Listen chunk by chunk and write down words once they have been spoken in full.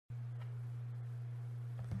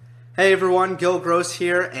Hey everyone, Gil Gross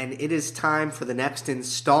here, and it is time for the next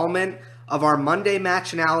installment of our Monday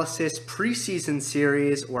Match Analysis preseason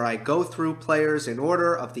series where I go through players in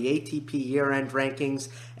order of the ATP year-end rankings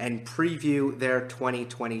and preview their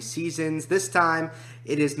 2020 seasons. This time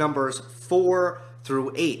it is numbers 4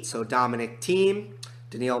 through 8, so Dominic Thiem,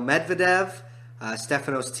 Daniil Medvedev,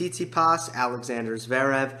 Stefanos Tsitsipas, Alexander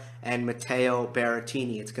Zverev, and Matteo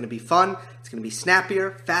Berrettini. It's going to be fun. It's going to be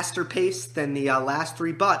snappier, faster paced than the last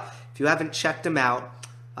three. But if you haven't checked them out,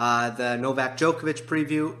 the Novak Djokovic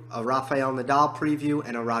preview, a Rafael Nadal preview,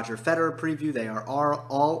 and a Roger Federer preview, they are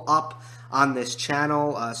all up on this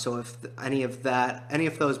channel. So if any of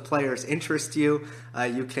those players interest you,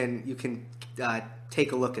 you can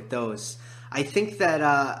take a look at those. I think that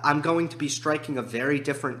I'm going to be striking a very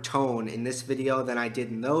different tone in this video than I did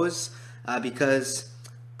in those because,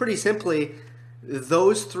 pretty simply,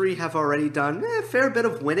 those three have already done a fair bit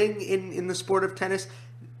of winning in the sport of tennis.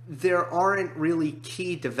 There aren't really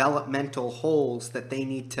key developmental holes that they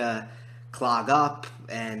need to clog up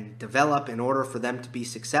and develop in order for them to be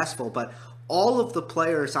successful, but all of the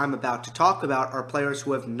players I'm about to talk about are players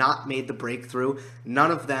who have not made the breakthrough.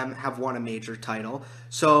 None of them have won a major title.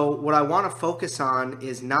 So what I want to focus on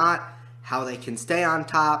is not how they can stay on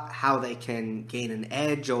top, how they can gain an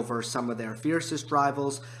edge over some of their fiercest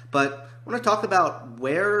rivals, but I want to talk about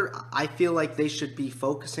where I feel like they should be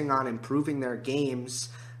focusing on improving their games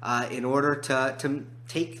in order to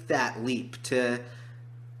take that leap, to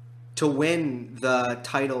win the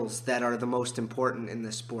titles that are the most important in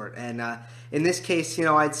this sport. And in this case,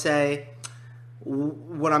 I'd say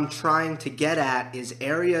what I'm trying to get at is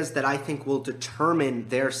areas that I think will determine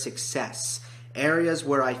their success, areas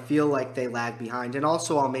where I feel like they lag behind. And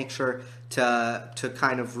also I'll make sure to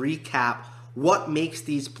kind of recap what makes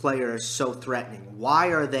these players so threatening. Why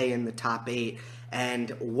are they in the top 8? And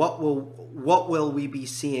what will we be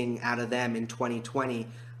seeing out of them in 2020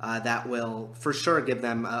 that will for sure give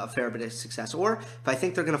them a fair bit of success? Or if I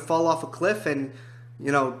think they're going to fall off a cliff and,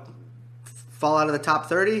 fall out of the top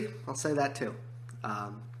 30, I'll say that too.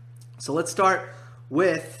 So let's start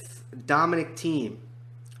with Dominic Thiem,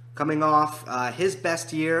 coming off his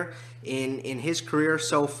best year in his career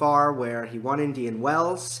so far, where he won Indian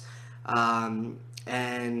Wells,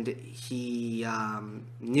 and he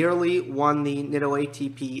nearly won the Nitto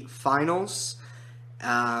ATP Finals,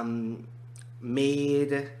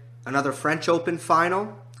 made another French Open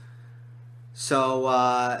final. So,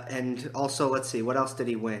 and also, let's see, what else did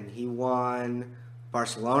he win? He won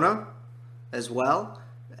Barcelona as well.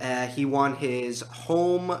 He won his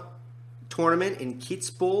home tournament in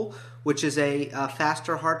Kitzbühel, which is a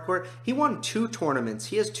faster hardcourt. He won 2 tournaments.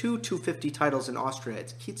 He has 2 250 titles in Austria.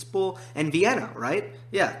 It's Kitzbühel and Vienna, right?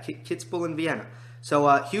 Yeah, Kitzbühel and Vienna. So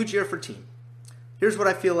huge year for Thiem. Here's what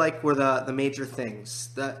I feel like were the major things.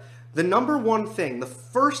 The number one thing, the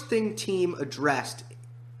first thing Thiem addressed,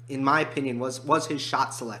 in my opinion, was his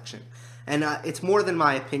shot selection. And it's more than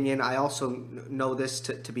my opinion. I also know this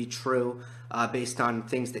to be true based on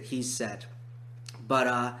things that he's said.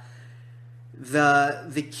 But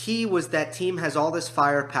the key was that Thiem has all this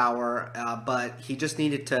firepower, but he just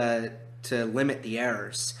needed to limit the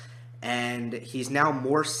errors. And he's now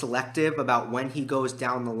more selective about when he goes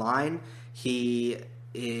down the line. He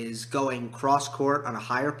is going cross-court on a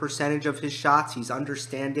higher percentage of his shots. He's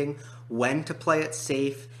understanding when to play it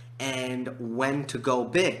safe and when to go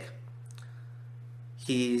big.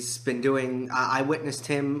 He's been doing, I witnessed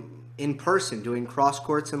him in person doing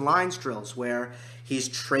cross-courts and lines drills where he's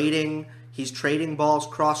trading balls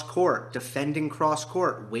cross-court, defending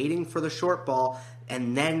cross-court, waiting for the short ball,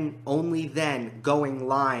 and then only then going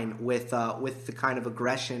line with the kind of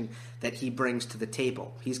aggression that he brings to the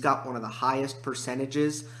table. He's got one of the highest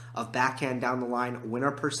percentages of backhand down the line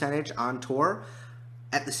winner percentage on tour.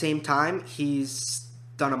 At the same time, he's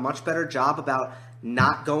done a much better job about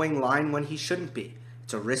not going line when he shouldn't be.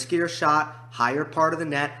 It's a riskier shot, higher part of the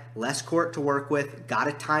net, less court to work with. Got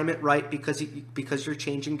to time it right because you're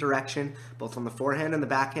changing direction, both on the forehand and the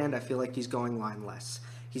backhand. I feel like he's going line less.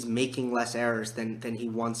 He's making less errors than he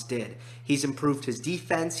once did. He's improved his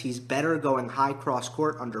defense. He's better going high cross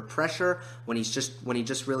court under pressure when he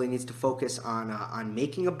just really needs to focus on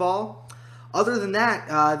making a ball. Other than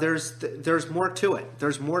that, there's more to it.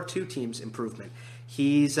 There's more to Thiem's improvement.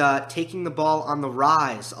 He's taking the ball on the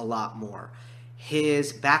rise a lot more.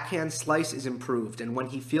 His backhand slice is improved, and when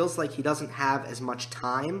he feels like he doesn't have as much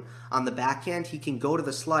time on the backhand, he can go to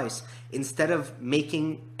the slice instead of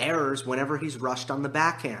making errors whenever he's rushed on the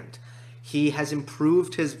backhand. He has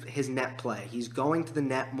improved his net play. He's going to the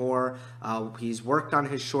net more. He's worked on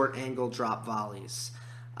his short angle drop volleys.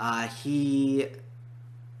 He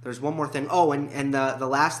there's one more thing. Oh, and the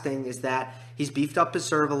last thing is that he's beefed up his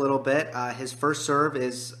serve a little bit. His first serve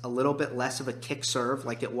is a little bit less of a kick serve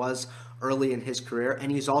like it was early in his career,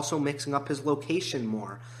 and he's also mixing up his location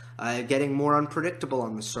more, getting more unpredictable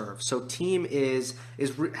on the serve. So Thiem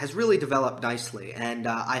has really developed nicely, and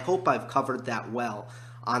I hope I've covered that well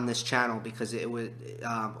on this channel because it was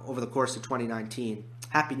over the course of 2019.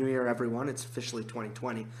 Happy New Year, everyone. It's officially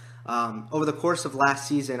 2020. Over the course of last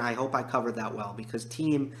season, I hope I covered that well because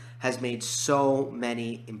Thiem has made so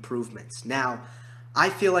many improvements. Now,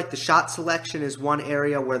 I feel like the shot selection is one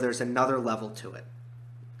area where there's another level to it.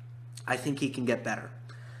 I think he can get better.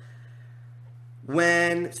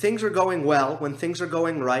 When things are going well, when things are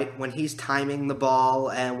going right, when he's timing the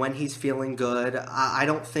ball and when he's feeling good, I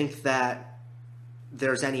don't think that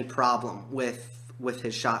there's any problem with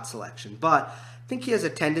his shot selection. But I think he has a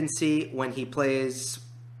tendency when he plays,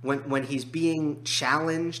 when he's being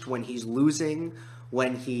challenged, when he's losing,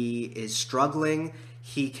 when he is struggling,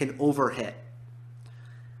 he can overhit.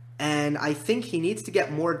 And I think he needs to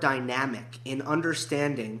get more dynamic in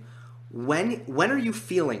understanding when are you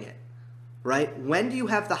feeling it, right? When do you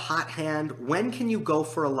have the hot hand? When can you go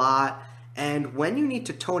for a lot? And when you need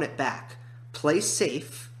to tone it back. Play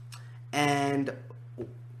safe and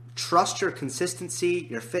trust your consistency,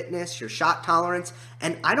 your fitness, your shot tolerance.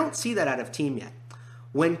 And I don't see that out of Thiem yet.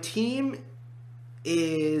 When Thiem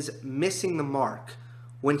is missing the mark,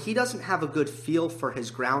 when he doesn't have a good feel for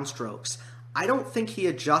his ground strokes, I don't think he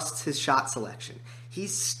adjusts his shot selection. He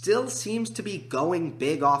still seems to be going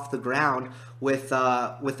big off the ground with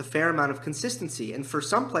a fair amount of consistency. And for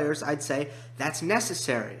some players, I'd say that's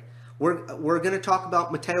necessary. We're going to talk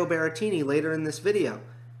about Matteo Berrettini later in this video.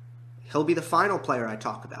 He'll be the final player I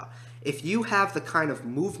talk about. If you have the kind of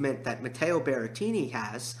movement that Matteo Berrettini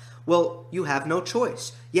has, well, you have no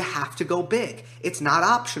choice. You have to go big. It's not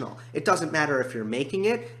optional. It doesn't matter if you're making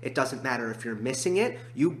it. It doesn't matter if you're missing it.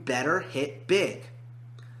 You better hit big.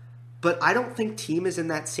 But I don't think Thiem is in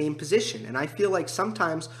that same position. And I feel like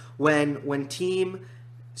sometimes when Thiem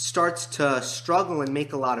starts to struggle and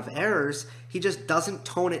make a lot of errors, he just doesn't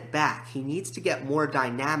tone it back. He needs to get more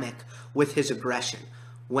dynamic with his aggression.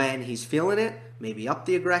 When he's feeling it, maybe up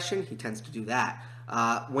the aggression. He tends to do that.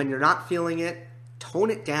 When you're not feeling it, tone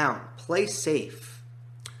it down. Play safe.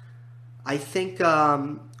 I think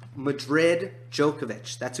Madrid,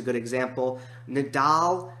 Djokovic, that's a good example.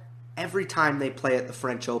 Nadal, every time they play at the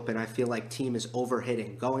French Open, I feel like Thiem is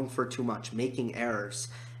overhitting, going for too much, making errors,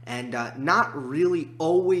 and not really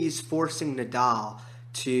always forcing Nadal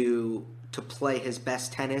to play his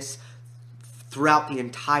best tennis throughout the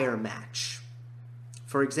entire match.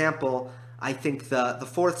 For example, I think the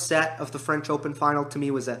fourth set of the French Open final to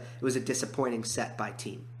me was a disappointing set by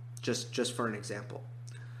Thiem, just for an example.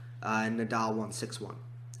 And Nadal won 6-1.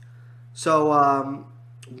 So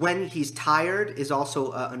when he's tired is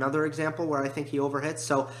also another example where I think he overhits.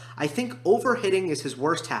 So I think overhitting is his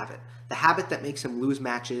worst habit, the habit that makes him lose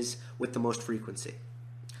matches with the most frequency.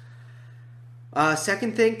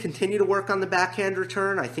 Second thing, continue to work on the backhand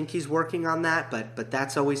return. I think he's working on that, but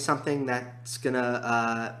that's always something that's going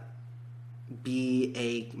to be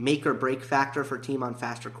a make or break factor for Thiem on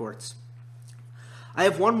faster courts. I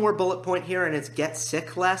have one more bullet point here, and it's get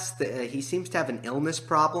sick less. He seems to have an illness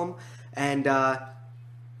problem, and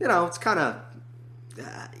it's kind of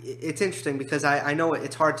it's interesting because I know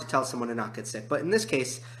it's hard to tell someone to not get sick, but in this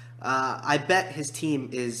case, I bet his team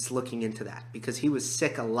is looking into that because he was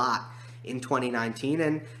sick a lot in 2019,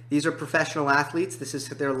 and these are professional athletes. This is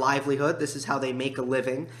their livelihood. This is how they make a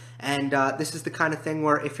living, and this is the kind of thing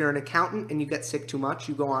where if you're an accountant and you get sick too much,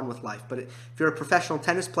 you go on with life. But if you're a professional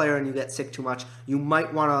tennis player and you get sick too much, you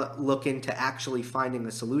might want to look into actually finding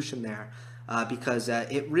a solution there because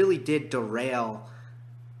it really did derail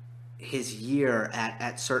his year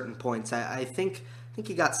at certain points. I think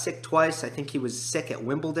he got sick twice. I think he was sick at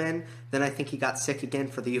Wimbledon. Then I think he got sick again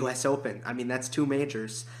for the U.S. Open. I mean, that's two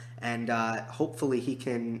majors. And hopefully he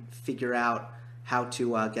can figure out how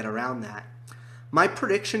to get around that. My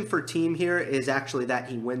prediction for Thiem here is actually that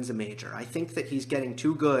he wins a major. I think that he's getting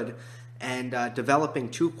too good and developing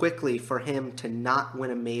too quickly for him to not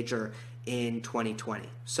win a major in 2020.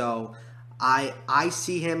 So I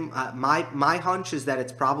see him, my hunch is that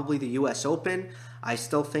it's probably the U.S. Open. I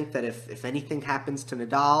still think that if anything happens to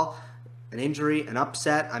Nadal, an injury, an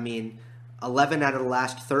upset, I mean, 11 out of the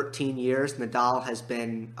last 13 years, Nadal has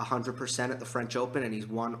been 100% at the French Open, and he's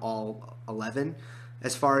won all 11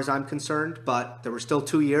 as far as I'm concerned. But there were still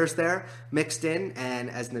 2 years there mixed in, and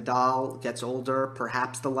as Nadal gets older,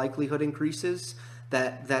 perhaps the likelihood increases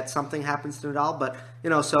that something happens to Nadal. But,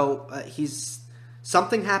 he's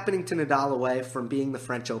something happening to Nadal away from being the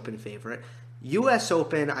French Open favorite. U.S.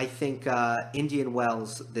 Open, I think Indian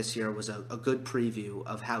Wells this year was a good preview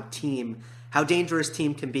of how dangerous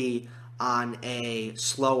team can be on a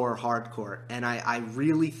slower hard court, and I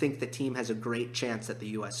really think the team has a great chance at the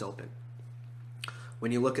U.S. Open.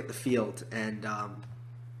 When you look at the field, and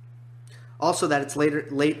also that it's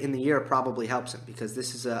late in the year probably helps him because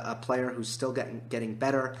this is a player who's still getting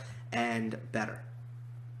better and better.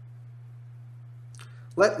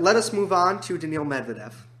 Let us move on to Daniil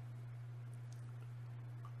Medvedev.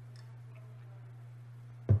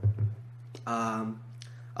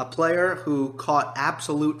 A player who caught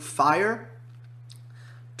absolute fire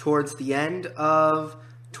towards the end of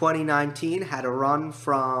 2019, had a run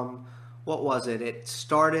from, what was it? It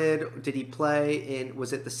started, did he play in,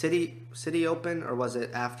 was it the City Open or was it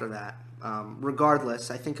after that? Regardless,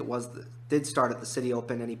 I think did start at the City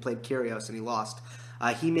Open and he played Kyrgios and he lost.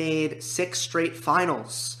 He made 6 straight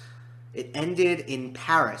finals. It ended in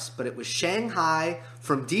Paris, but it was Shanghai,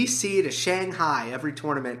 from DC to Shanghai. Every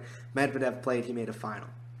tournament Medvedev played, he made a final.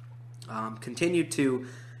 Continued to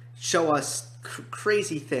show us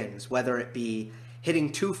crazy things, whether it be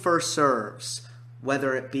hitting 2 first serves,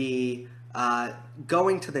 whether it be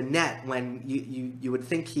going to the net when you would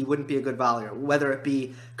think he wouldn't be a good volleyer, whether it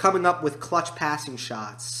be coming up with clutch passing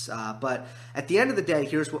shots. But at the end of the day,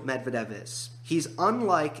 here's what Medvedev is. He's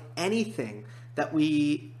unlike anything that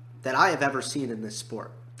I have ever seen in this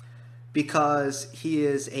sport, because he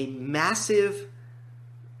is a massive.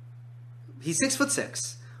 He's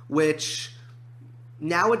 6'6", which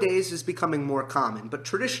nowadays is becoming more common, but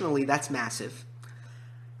traditionally that's massive.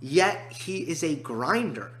 Yet he is a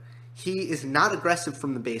grinder. He is not aggressive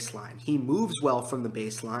from the baseline. He moves well from the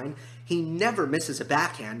baseline. He never misses a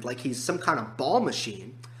backhand like he's some kind of ball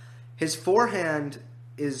machine. His forehand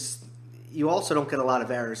is, you also don't get a lot of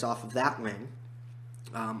errors off of that wing.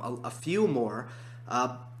 A few more.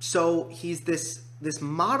 So he's this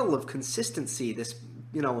model of consistency,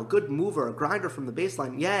 a good mover, a grinder from the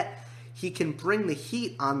baseline, yet he can bring the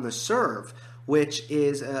heat on the serve, which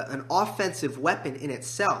is an offensive weapon in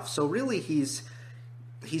itself. So really he's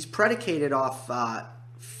predicated off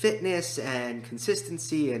fitness and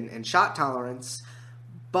consistency and shot tolerance,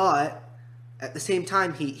 but at the same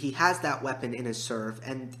time he has that weapon in his serve,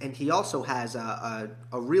 and he also has a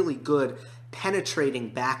really good penetrating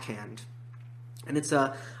backhand. And it's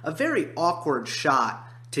a very awkward shot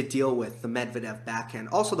to deal with, the Medvedev backhand.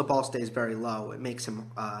 Also, the ball stays very low. It makes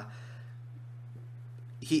him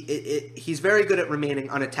he's very good at remaining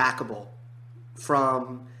unattackable,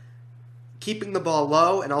 from keeping the ball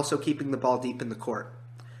low and also keeping the ball deep in the court.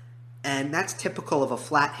 And that's typical of a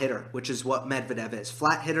flat hitter, which is what Medvedev is.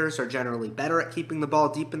 Flat hitters are generally better at keeping the ball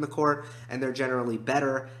deep in the court, and they're generally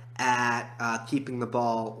better at keeping the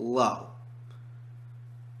ball low.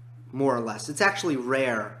 More or less. It's actually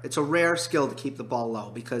rare. It's a rare skill to keep the ball low,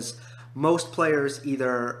 because most players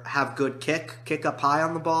either have good kick up high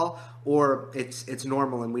on the ball, or it's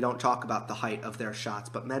normal and we don't talk about the height of their shots.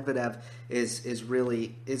 But Medvedev is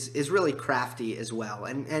really crafty as well.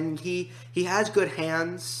 And he has good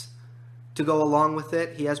hands to go along with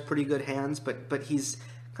it. He has pretty good hands, but he's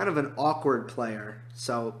kind of an awkward player.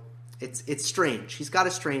 So it's strange. He's got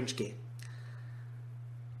a strange game.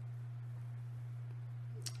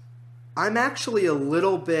 I'm actually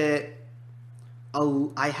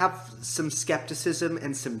I have some skepticism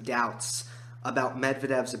and some doubts about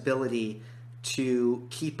Medvedev's ability to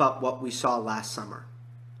keep up what we saw last summer.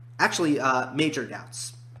 Actually, major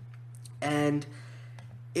doubts. And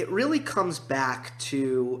it really comes back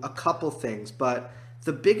to a couple things, but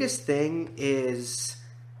the biggest thing is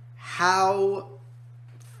how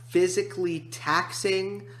physically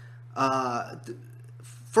taxing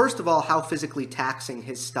first of all, how physically taxing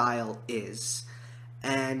his style is.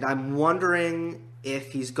 And I'm wondering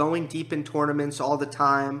if he's going deep in tournaments all the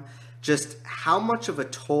time, just how much of a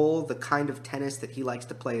toll the kind of tennis that he likes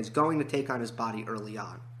to play is going to take on his body early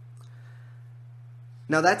on.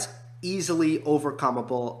 Now, that's easily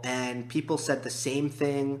overcomable, and people said the same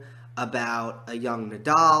thing about a young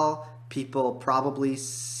Nadal. People probably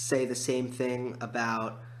say the same thing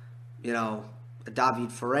about,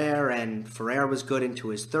 David Ferrer, and Ferrer was good into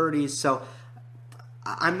his 30s. So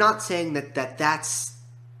I'm not saying that that's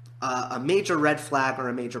a major red flag or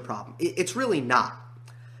a major problem. It's really not.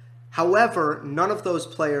 However, none of those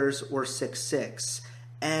players were 6'6".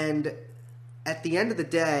 And at the end of the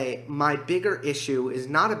day, my bigger issue is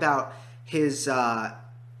not about his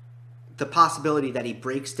the possibility that he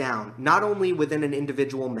breaks down, not only within an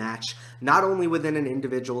individual match, not only within an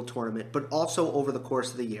individual tournament, but also over the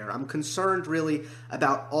course of the year. I'm concerned really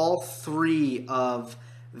about all 3 of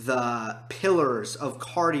the pillars of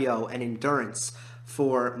cardio and endurance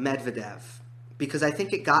for Medvedev. because I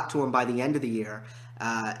think it got to him by the end of the year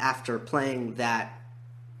after playing that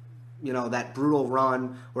that brutal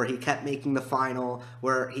run where he kept making the final,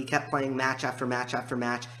 where he kept playing match after match after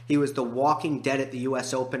match. He was the walking dead at the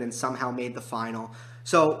U.S. Open and somehow made the final.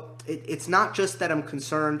 So it's not just that I'm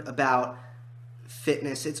concerned about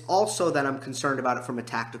fitness, it's also that I'm concerned about it from a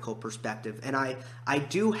tactical perspective. And I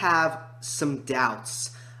do have some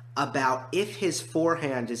doubts about if his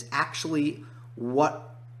forehand is actually what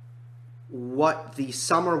the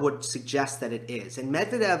summer would suggest that it is. And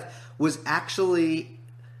Medvedev was actually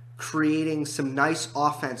creating some nice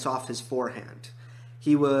offense off his forehand.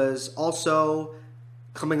 He was also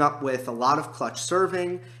coming up with a lot of clutch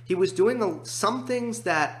serving. He was doing some things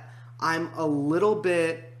that I'm a little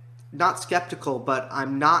bit, not skeptical, but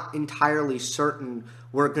I'm not entirely certain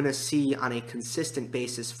we're going to see on a consistent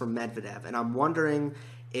basis from Medvedev. And I'm wondering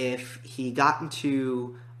if he got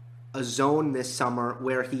into a zone this summer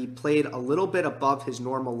where he played a little bit above his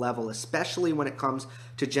normal level, especially when it comes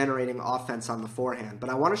to generating offense on the forehand. But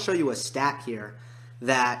I want to show you a stat here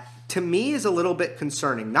that to me is a little bit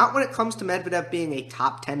concerning. Not when it comes to Medvedev being a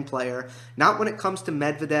top 10 player, not when it comes to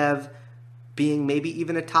Medvedev being maybe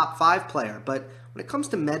even a top 5 player, but when it comes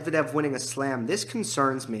to Medvedev winning a slam, this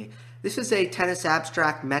concerns me. This is a tennis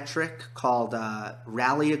abstract metric called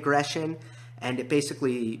rally aggression, and it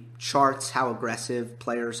basically charts how aggressive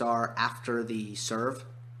players are after the serve.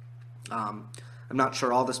 I'm not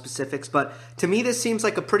sure all the specifics, but to me this seems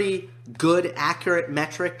like a pretty good, accurate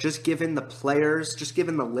metric, just given the players, just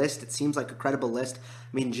given the list. It seems like a credible list.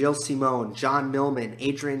 I mean, Gilles Simon, John Millman,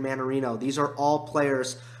 Adrian Manarino, these are all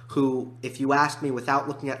players who, if you asked me without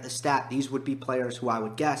looking at the stat, these would be players who I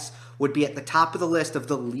would guess would be at the top of the list of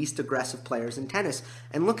the least aggressive players in tennis.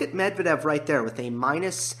 And look at Medvedev right there with a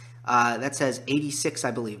minus, that says 86,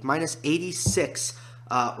 I believe, minus 86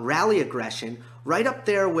 rally aggression, right up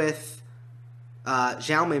there with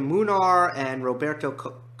Jaume Munar and Roberto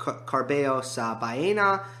Carballos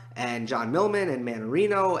Baena and John Millman and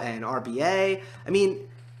Manarino and RBA. I mean,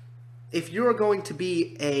 if you're going to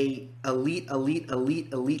be a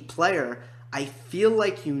elite player, I feel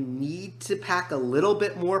like you need to pack a little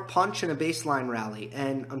bit more punch in a baseline rally.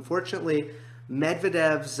 And unfortunately,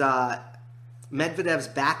 Medvedev's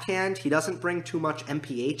backhand, he doesn't bring too much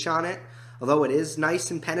MPH on it. Although it is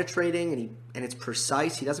nice and penetrating and it's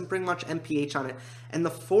precise, he doesn't bring much MPH on it. And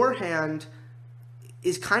the forehand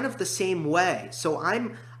is kind of the same way. So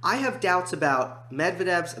I have doubts about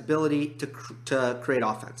Medvedev's ability to create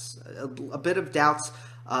offense. A bit of doubts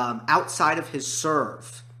outside of his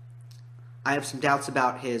serve. I have some doubts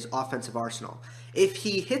about his offensive arsenal. If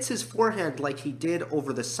he hits his forehand like he did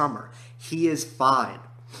over the summer, he is fine.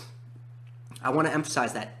 I want to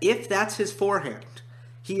emphasize that. If that's his forehand,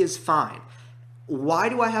 he is fine. Why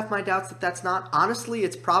do I have my doubts that that's not? Honestly,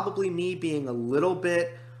 it's probably me being a little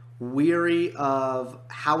bit weary of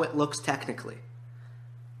how it looks technically.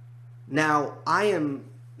 Now, I am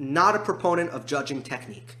not a proponent of judging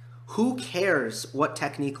technique. Who cares what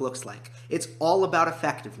technique looks like? It's all about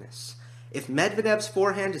effectiveness. If Medvedev's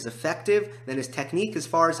forehand is effective, then his technique, as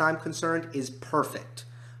far as I'm concerned, is perfect.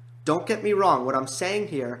 Don't get me wrong. What I'm saying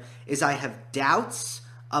here is I have doubts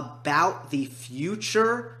about the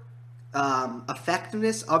future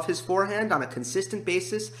effectiveness of his forehand on a consistent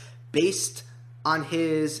basis based on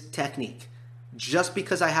his technique, just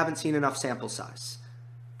because I haven't seen enough sample size.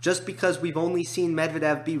 Just because we've only seen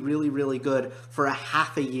Medvedev be really, really good for a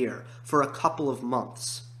half a year, for a couple of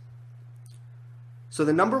months. So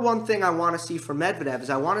the number one thing I want to see from Medvedev is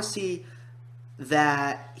I want to see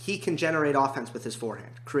that he can generate offense with his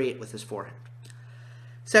forehand, create with his forehand.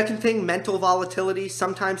 Second thing, mental volatility.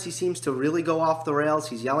 Sometimes he seems to really go off the rails.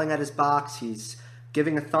 He's yelling at his box. He's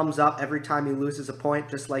giving a thumbs up every time he loses a point,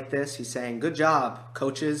 just like this. He's saying, "Good job,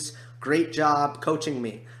 coaches. Great job coaching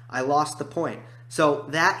me. I lost the point." So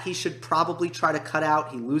that he should probably try to cut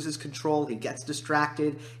out. He loses control. He gets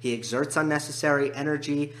distracted. He exerts unnecessary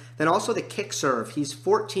energy. Then also the kick serve. He's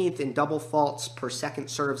 14th in double faults per second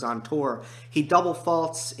serves on tour. He double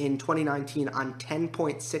faults in 2019 on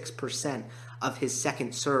 10.6% of his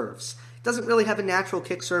second serves. Doesn't really have a natural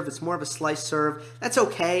kick serve. It's more of a slice serve. That's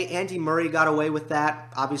okay. Andy Murray got away with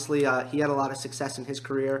that. Obviously, he had a lot of success in his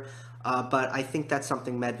career. But I think that's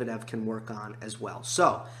something Medvedev can work on as well.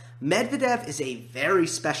 So Medvedev is a very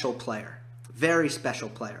special player. Very special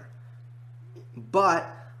player. But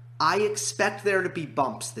I expect there to be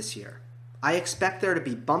bumps this year. I expect there to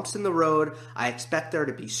be bumps in the road. I expect there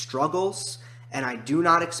to be struggles. And I do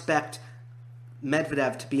not expect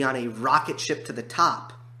Medvedev to be on a rocket ship to the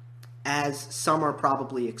top, as some are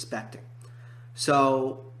probably expecting.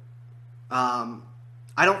 So I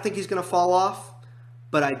don't think he's going to fall off,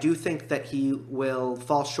 but I do think that he will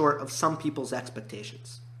fall short of some people's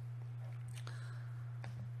expectations.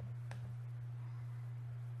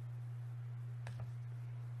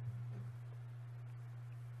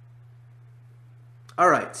 All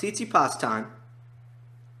right, Tsitsipas time.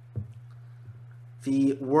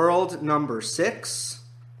 The world number 6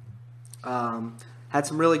 had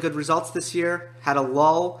some really good results this year. Had a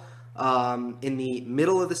lull in the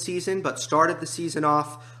middle of the season, but started the season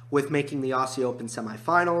off with making the Aussie Open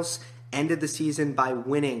semifinals. Ended the season by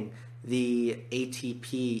winning the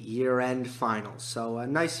ATP year-end finals. So a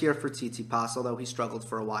nice year for Tsitsipas, although he struggled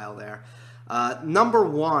for a while there. Number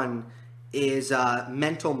 1 is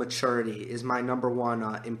mental maturity is my number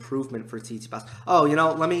 1 improvement for Tsitsipas. Oh,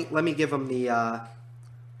 let me give him the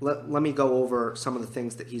let me go over some of the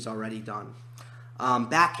things that he's already done.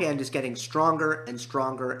 Backhand is getting stronger and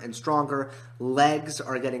stronger and stronger. Legs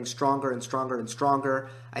are getting stronger and stronger and stronger.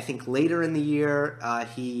 I think later in the year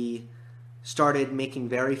he started making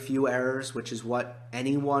very few errors, which is what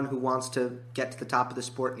anyone who wants to get to the top of the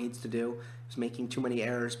sport needs to do. He's making too many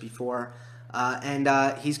errors before. And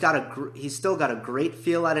he's still got a great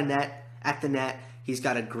feel at the net. He's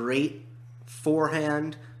got a great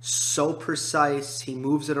forehand, so precise. He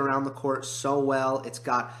moves it around the court so well. It's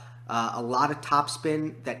got a lot of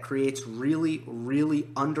topspin that creates really, really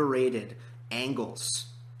underrated angles.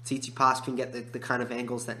 Tsitsipas can get the kind of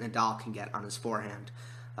angles that Nadal can get on his forehand.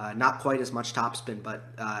 Not quite as much topspin,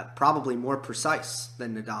 but probably more precise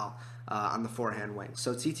than Nadal on the forehand wing.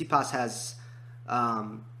 So Tsitsipas has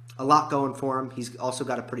a lot going for him. He's also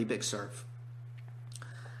got a pretty big serve.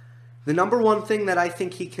 The number 1 thing that I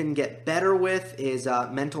think he can get better with is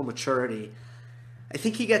mental maturity. I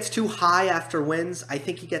think he gets too high after wins. I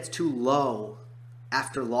think he gets too low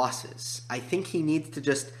after losses. I think he needs to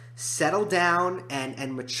just settle down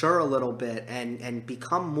and mature a little bit and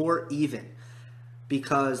become more even,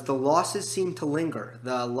 because the losses seem to linger.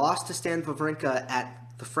 The loss to Stan Wawrinka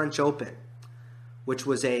at the French Open, which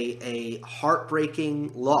was a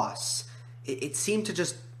heartbreaking loss, it seemed to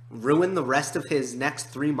just ruin the rest of his next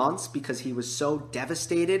 3 months because he was so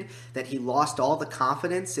devastated that he lost all the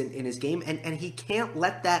confidence in his game, and he can't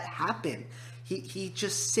let that happen. He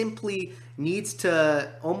just simply needs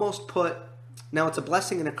to almost put... Now, it's a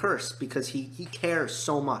blessing and a curse because he cares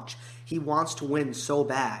so much. He wants to win so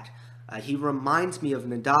bad. He reminds me of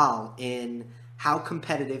Nadal in how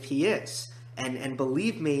competitive he is. And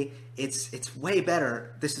believe me, it's way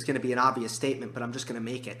better. This is going to be an obvious statement, but I'm just going to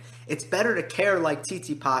make it. It's better to care like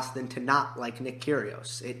Tsitsipas than to not like Nick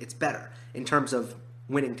Kyrgios. It's better in terms of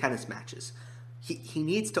winning tennis matches. He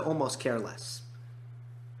needs to almost care less.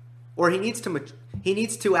 Or he doesn't need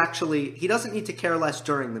to care less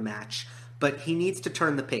during the match, but he needs to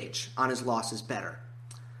turn the page on his losses better.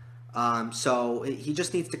 So he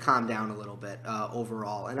just needs to calm down a little bit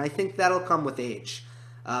overall. And I think that'll come with age.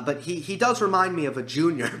 But he does remind me of a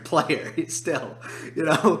junior player still,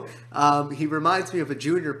 he reminds me of a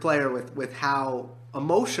junior player with how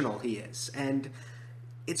emotional he is. And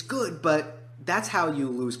it's good, but that's how you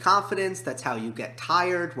lose confidence. That's how you get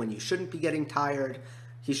tired when you shouldn't be getting tired.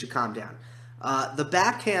 He should calm down. The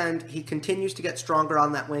backhand, he continues to get stronger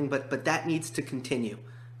on that wing, but that needs to continue.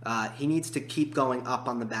 He needs to keep going up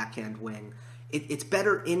on the backhand wing. It's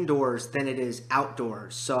better indoors than it is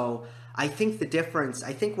outdoors. So I think the difference,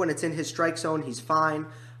 when it's in his strike zone, he's fine.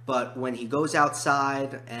 But when he goes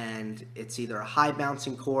outside and it's either a high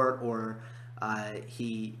bouncing court or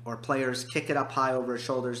players kick it up high over his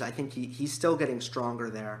shoulders, I think he's still getting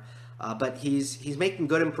stronger there. But he's making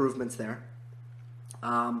good improvements there.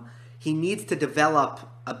 He needs to develop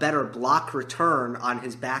a better block return on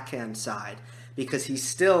his backhand side, because he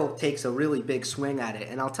still takes a really big swing at it.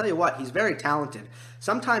 And I'll tell you what, he's very talented.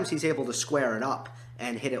 Sometimes he's able to square it up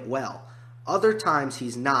and hit it well. Other times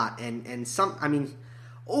he's not.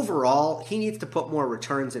 Overall, he needs to put more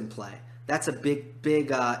returns in play. That's a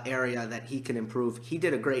big area that he can improve. He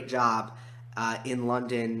did a great job in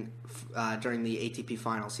London during the ATP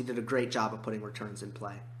finals. He did a great job of putting returns in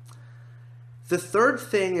play. The third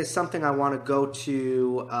thing is something I want to go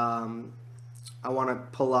to. I want to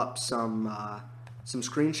pull up some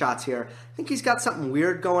screenshots here. I think he's got something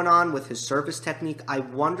weird going on with his service technique. I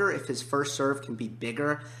wonder if his first serve can be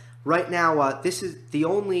bigger. Right now, this is the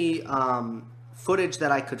only footage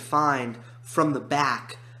that I could find from the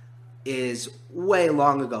back is way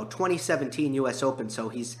long ago, 2017 U.S. Open, so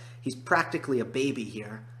he's practically a baby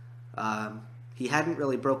here. He hadn't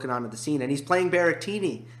really broken onto the scene, and he's playing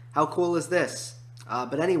Berrettini. How cool is this?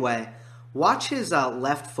 But anyway, watch his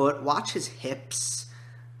left foot, watch his hips.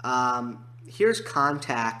 Here's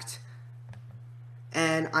contact.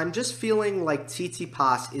 And I'm just feeling like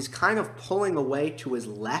Tsitsipas is kind of pulling away to his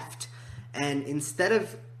left. And instead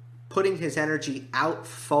of putting his energy out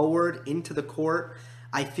forward into the court,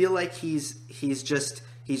 I feel like he's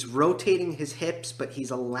rotating his hips, but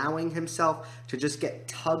he's allowing himself to just get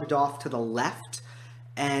tugged off to the left.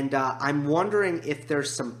 And I'm wondering if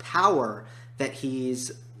there's some power that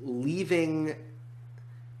he's leaving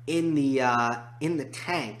in the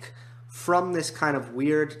tank from this kind of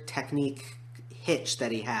weird technique hitch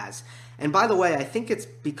that he has. And by the way, I think it's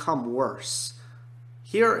become worse.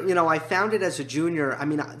 Here, I found it as a junior. I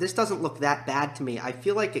mean, this doesn't look that bad to me. I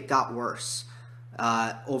feel like it got worse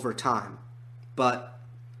over time. But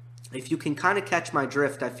if you can kind of catch my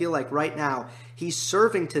drift, I feel like right now he's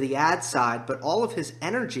serving to the ad side, but all of his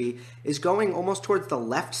energy is going almost towards the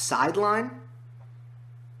left sideline.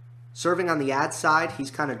 Serving on the ad side, he's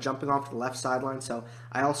kind of jumping off to the left sideline, so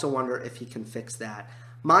I also wonder if he can fix that.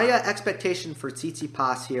 My expectation for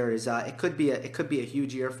Tsitsipas here is it could be a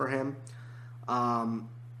huge year for him,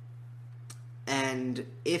 and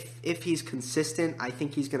if he's consistent, I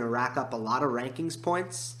think he's going to rack up a lot of rankings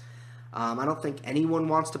points. I don't think anyone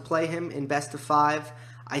wants to play him in best of 5.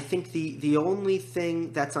 I think the only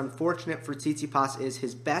thing that's unfortunate for Tsitsipas is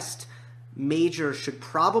his best major should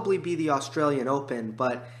probably be the Australian Open,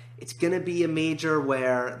 but it's going to be a major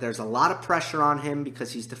where there's a lot of pressure on him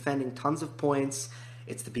because he's defending tons of points.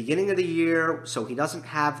 It's the beginning of the year, so he doesn't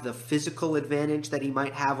have the physical advantage that he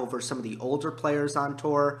might have over some of the older players on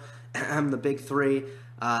tour, the big three.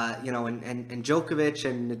 And Djokovic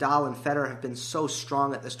and Nadal and Federer have been so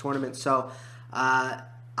strong at this tournament. So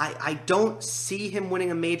I don't see him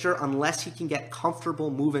winning a major unless he can get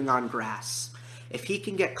comfortable moving on grass. If he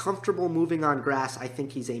can get comfortable moving on grass, I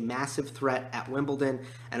think he's a massive threat at Wimbledon,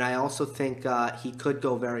 and I also think he could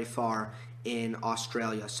go very far in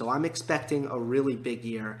Australia. So I'm expecting a really big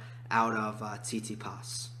year out of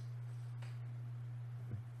Tsitsipas.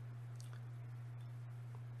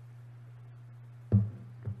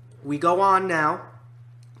 We go on now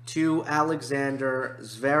to Alexander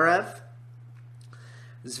Zverev.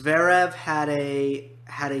 Zverev had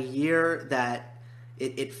a year that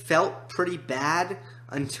it felt pretty bad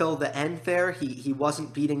until the end there. He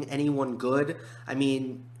wasn't beating anyone good. I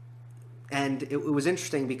mean, and it was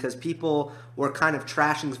interesting because people were kind of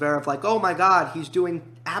trashing Zverev like, oh my God, he's doing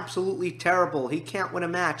absolutely terrible. He can't win a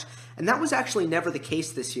match. And that was actually never the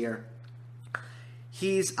case this year.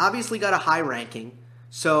 He's obviously got a high ranking,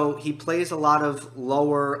 so he plays a lot of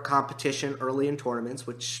lower competition early in tournaments,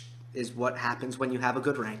 which is what happens when you have a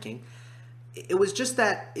good ranking. It was just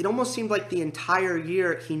that it almost seemed like the entire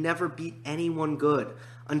year he never beat anyone good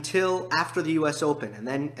until after the U.S. Open, and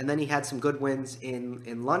then he had some good wins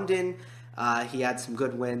in London. He had some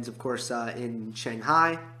good wins, of course, in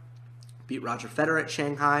Shanghai. Beat Roger Federer at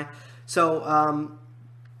Shanghai. So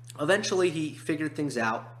eventually he figured things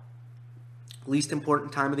out. Least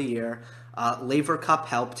important time of the year. Laver Cup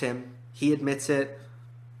helped him. He admits it.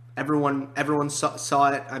 Everyone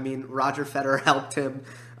saw it. I mean, Roger Federer helped him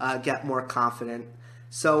get more confident.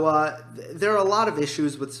 So there are a lot of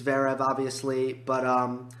issues with Zverev, obviously, but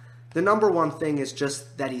the number one thing is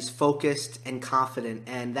just that he's focused and confident,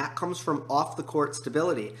 and that comes from off-the-court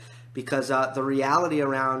stability, because the reality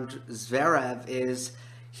around Zverev is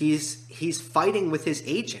he's fighting with his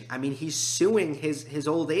agent. I mean, he's suing his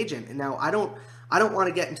old agent. And now I don't want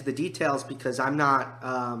to get into the details because I'm not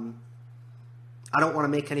I don't want to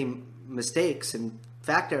make any mistakes and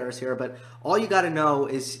fact errors here, but all you got to know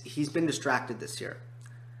is he's been distracted this year.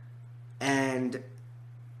 And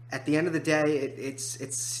at the end of the day,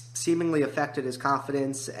 it's seemingly affected his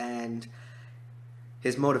confidence and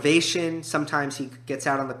his motivation. Sometimes he gets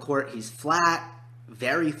out on the court, he's flat,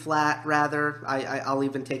 very flat, rather. I'll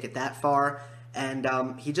even take it that far. And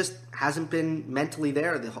he just hasn't been mentally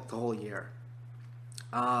there the whole year.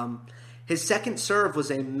 His second serve was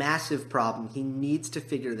a massive problem. He needs to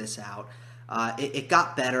figure this out. It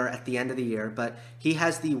got better at the end of the year, but he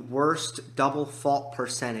has the worst double fault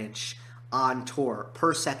percentage on tour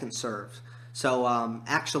per second serve. So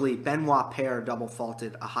actually, Benoit Paire double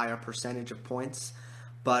faulted a higher percentage of points,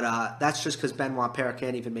 but that's just because Benoit Paire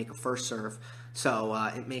can't even make a first serve, so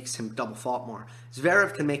it makes him double fault more.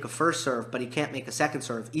 Zverev can make a first serve, but he can't make a second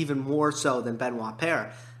serve, even more so than Benoit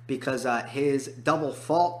Paire, because his double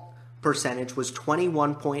fault percentage was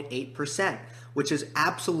 21.8%, which is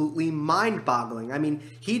absolutely mind-boggling. I mean,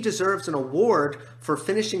 he deserves an award for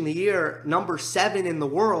finishing the year number 7 in the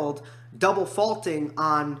world, double faulting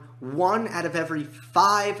on 1 out of every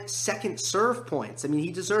 5 second serve points. I mean,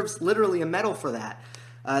 he deserves literally a medal for that.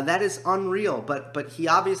 That is unreal, but he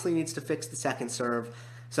obviously needs to fix the second serve.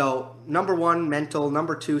 So, number 1, mental.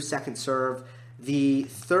 Number 2, second serve. The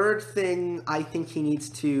third thing I think he needs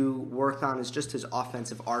to work on is just his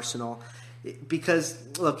offensive arsenal.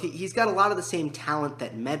 Because, look, he's got a lot of the same talent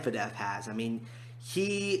that Medvedev has. I mean,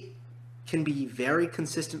 he can be very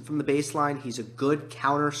consistent from the baseline. He's a good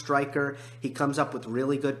counter striker. He comes up with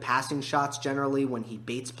really good passing shots generally when he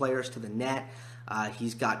baits players to the net.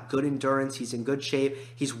 He's got good endurance. He's in good shape.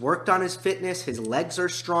 He's worked on his fitness. His legs are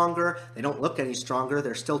stronger. They don't look any stronger.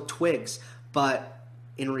 They're still twigs. But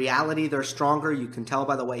in reality, they're stronger. You can tell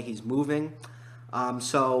by the way he's moving.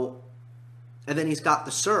 And then he's got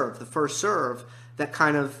the serve, the first serve, that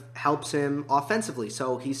kind of helps him offensively.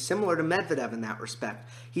 So he's similar to Medvedev in that respect.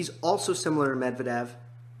 He's also similar to Medvedev.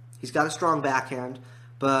 He's got a strong backhand,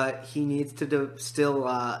 but he needs to still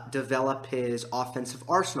develop his offensive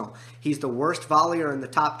arsenal. He's the worst volleyer in the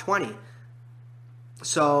top 20.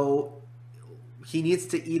 So he needs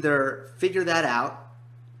to either figure that out,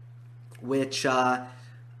 which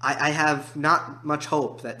I have not much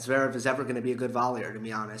hope that Zverev is ever going to be a good volleyer, to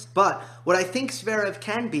be honest. But what I think Zverev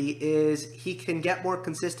can be is he can get more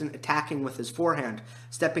consistent attacking with his forehand,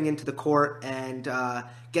 stepping into the court and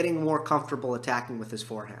getting more comfortable attacking with his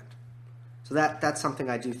forehand. So that's something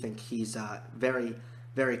I do think he's very,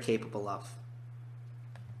 very capable of.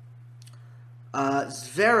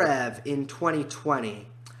 Zverev in 2020,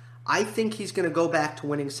 I think he's going to go back to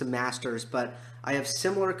winning some Masters, but I have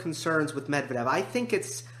similar concerns with Medvedev. I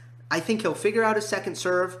think he'll figure out his second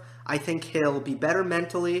serve. I think he'll be better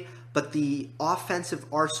mentally, but the offensive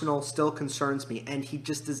arsenal still concerns me, and he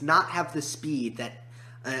just does not have the speed that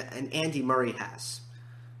an Andy Murray has.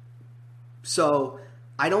 So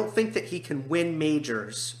I don't think that he can win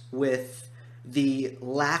majors with the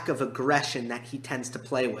lack of aggression that he tends to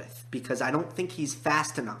play with, because I don't think he's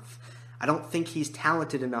fast enough. I don't think he's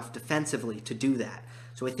talented enough defensively to do that.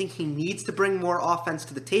 So I think he needs to bring more offense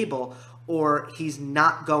to the table, or he's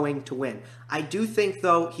not going to win. I do think,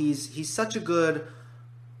 though, he's such a good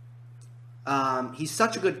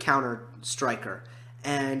counter striker,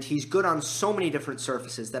 and he's good on so many different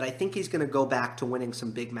surfaces that I think he's going to go back to winning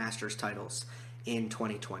some big Masters titles in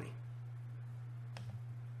 2020.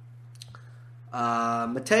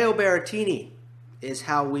 Matteo Berrettini is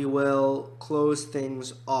how we will close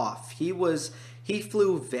things off. He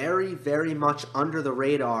flew very, very much under the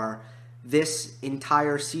radar this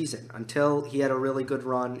entire season until he had a really good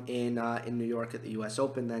run in New York at the U.S.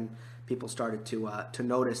 Open. Then people started to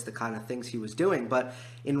notice the kind of things he was doing. But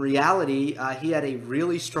in reality, he had a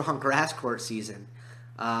really strong grass court season.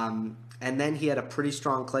 And then he had a pretty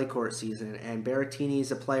strong clay court season. And Berrettini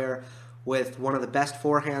is a player with one of the best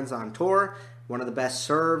forehands on tour, one of the best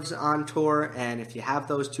serves on tour, and if you have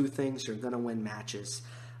those two things, you're going to win matches.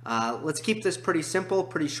 Let's keep this pretty simple,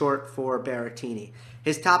 pretty short for Berrettini.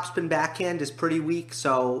 His topspin backhand is pretty weak,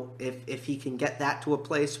 so if he can get that to a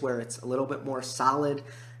place where it's a little bit more solid,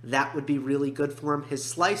 that would be really good for him. His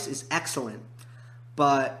slice is excellent,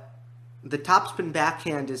 but the topspin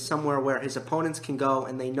backhand is somewhere where his opponents can go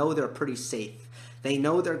and they know they're pretty safe. They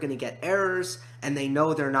know they're going to get errors, and they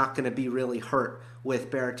know they're not going to be really hurt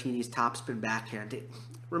with Berrettini's topspin backhand. It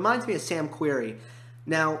reminds me of Sam Querrey.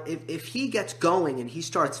 Now, if he gets going and he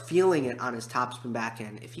starts feeling it on his topspin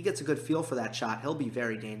backhand, if he gets a good feel for that shot, he'll be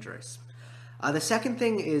very dangerous. The second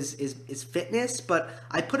thing is fitness, but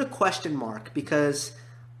I put a question mark because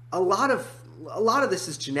a lot of this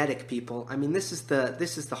is genetic, people. I mean, this is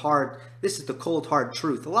the cold hard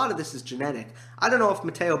truth. A lot of this is genetic. I don't know if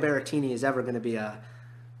Matteo Berrettini is ever going to be a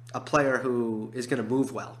player who is going to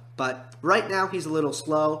move well, but right now he's a little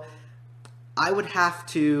slow.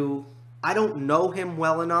 I don't know him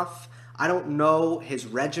well enough. I don't know his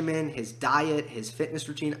regimen, his diet, his fitness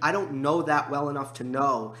routine. I don't know that well enough to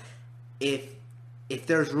know if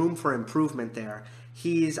there's room for improvement there.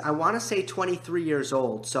 He's, I want to say, 23 years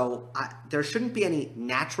old, so there shouldn't be any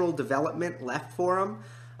natural development left for him.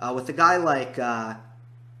 With a guy like,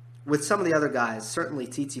 with some of the other guys, certainly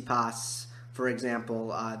Tsitsipas, for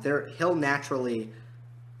example, he'll naturally,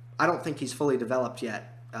 I don't think he's fully developed yet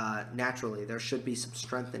naturally. There should be some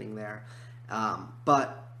strengthening there.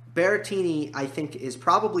 But Berrettini, I think, is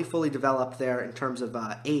probably fully developed there in terms of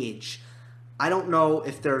age. I don't know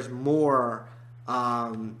if there's more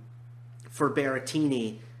for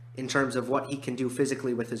Berrettini in terms of what he can do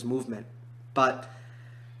physically with his movement. But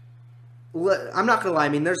I'm not going to lie. I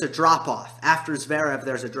mean, there's a drop-off. After Zverev,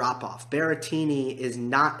 there's a drop-off. Berrettini is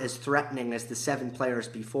not as threatening as the 7 players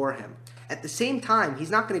before him. At the same time, he's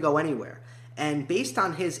not going to go anywhere. And based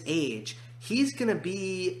on his age, he's going to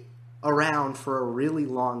be around for a really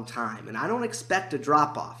long time. And I don't expect a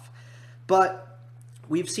drop-off. But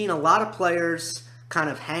we've seen a lot of players kind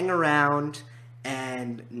of hang around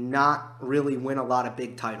and not really win a lot of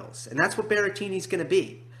big titles. And that's what Berrettini's going to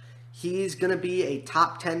be. He's going to be a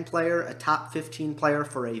top 10 player, a top 15 player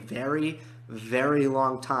for a very, very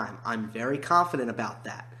long time. I'm very confident about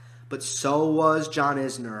that. But so was John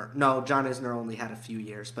Isner. No, John Isner only had a few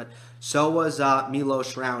years. But so was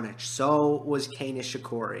Milos Raonic. So was Kei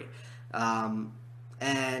Nishikori.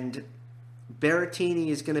 And Berrettini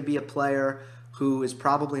is going to be a player who is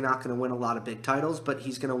probably not going to win a lot of big titles, but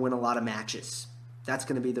he's going to win a lot of matches. That's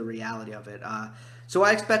going to be the reality of it. So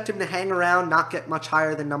I expect him to hang around, not get much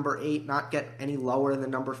higher than number 8, not get any lower than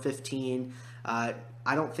number 15.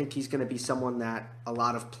 I don't think he's going to be someone that a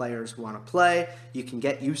lot of players want to play. You can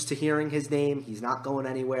get used to hearing his name. He's not going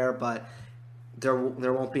anywhere, but there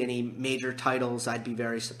won't be any major titles. I'd be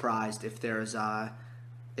very surprised if there's a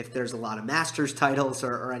lot of Masters titles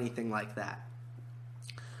or anything like that.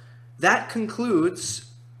 That concludes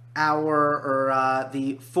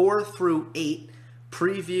the 4 through 8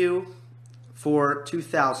 preview for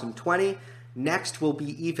 2020. Next will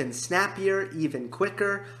be even snappier, even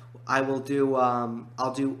quicker. I'll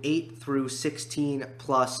do 8 through 16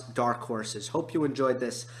 plus dark horses. Hope you enjoyed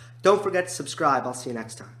this. Don't forget to subscribe. I'll see you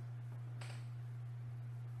next time.